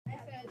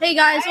Hey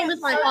guys, welcome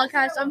to my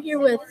podcast. I'm here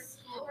with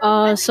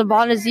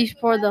Sabana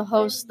Zipor, the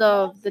host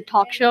of the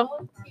talk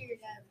show,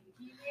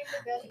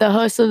 the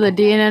host of the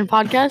DNN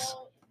podcast.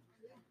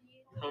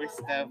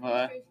 Host of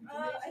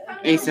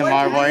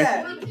ASMR Boy.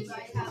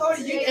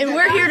 and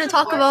we're here to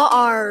talk about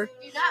our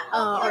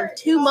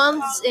 2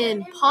 months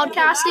in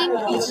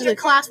podcasting. This is a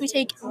class we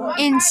take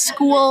in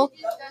school,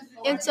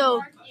 and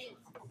so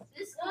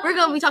we're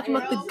going to be talking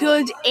about the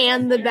goods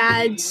and the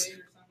bads.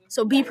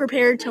 So be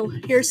prepared to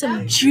hear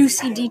some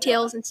juicy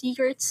details and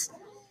secrets.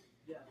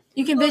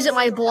 You can visit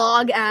my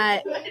blog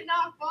at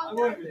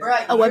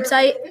a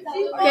website.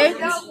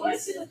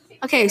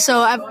 Okay.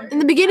 So in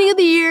the beginning of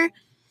the year,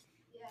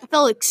 I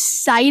felt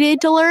excited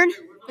to learn,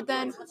 but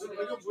then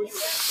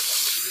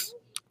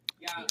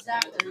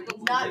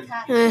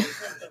it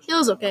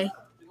was okay.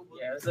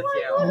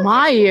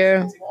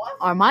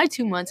 My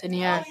 2 months in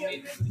here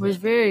was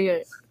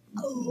very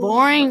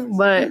boring,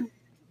 but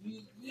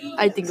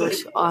I think it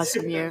was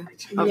awesome year.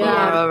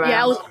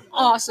 Yeah, it was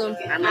awesome.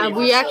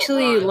 We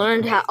actually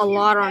learned a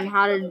lot on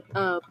how to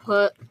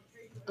put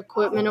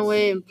equipment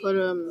away and put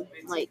them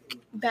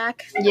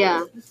Back.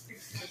 Yeah.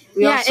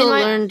 We Yeah, also and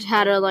learned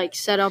how to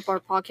set up our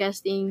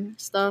podcasting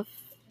stuff.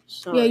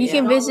 So, Yeah, you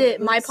can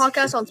visit my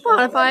podcast on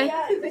Spotify.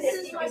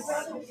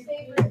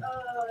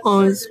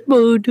 on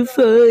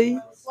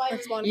Spotify.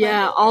 That's Spotify.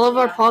 Yeah, all of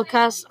our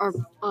podcasts are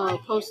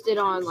posted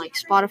on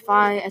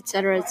Spotify,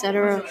 etc.,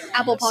 etc.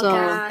 Apple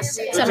Podcasts,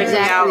 etc.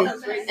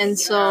 Exactly. And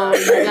so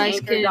you guys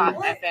can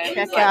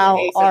check out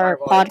our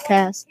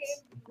podcasts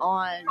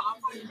on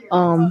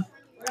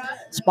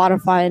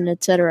Spotify and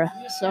etc.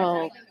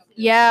 So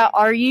yeah,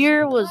 our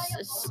year was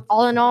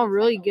all in all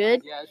really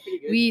good.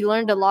 We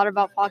learned a lot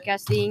about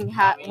podcasting,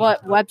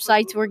 what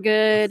websites were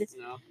good,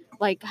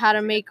 how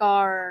to make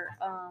our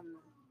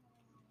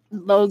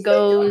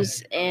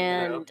logos,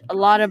 and a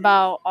lot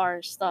about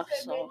our stuff.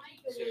 So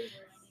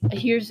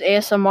here's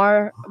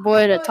ASMR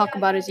Boy to talk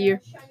about his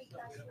year.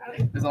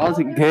 It was all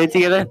good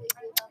together.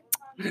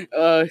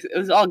 It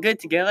was all good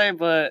together,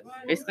 but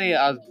basically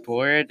I was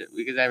bored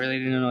because I really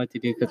didn't know what to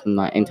do because I'm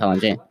not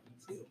intelligent.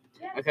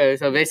 Okay,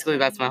 so basically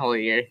that's my whole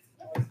year.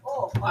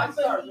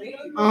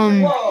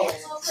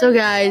 So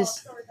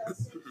guys,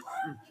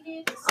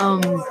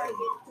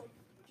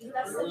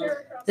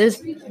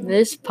 this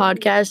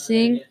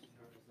podcasting,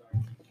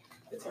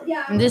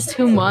 this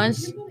 2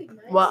 months,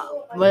 what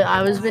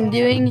I was been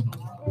doing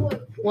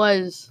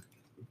was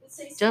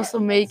just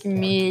making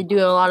me do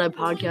a lot of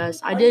podcasts.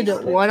 I did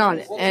one on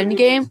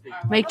Endgame.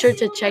 Make sure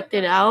to check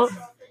it out.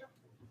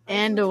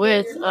 And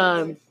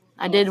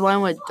I did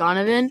one with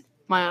Donovan,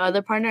 my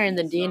other partner in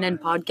the DNN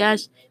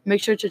podcast.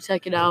 Make sure to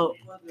check it out.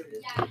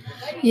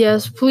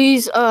 Yes,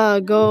 please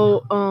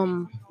go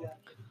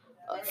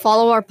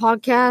follow our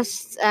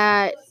podcasts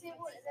at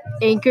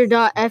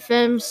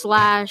anchor.fm/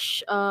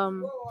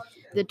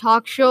 the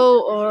talk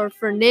show, or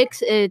for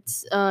Nick's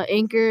it's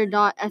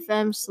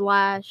anchor.fm/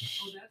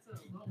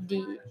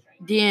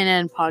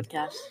 DNN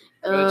podcast.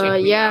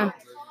 Yeah.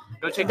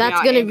 Go check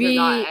That's gonna be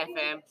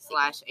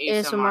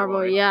ASMR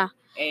Boy, yeah.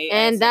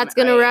 And that's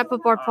gonna wrap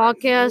up our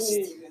podcast.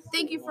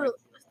 Thank you for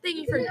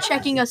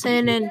checking us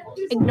in and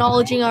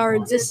acknowledging our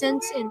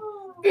existence. And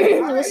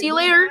we'll see you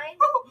later.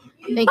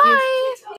 Thank you.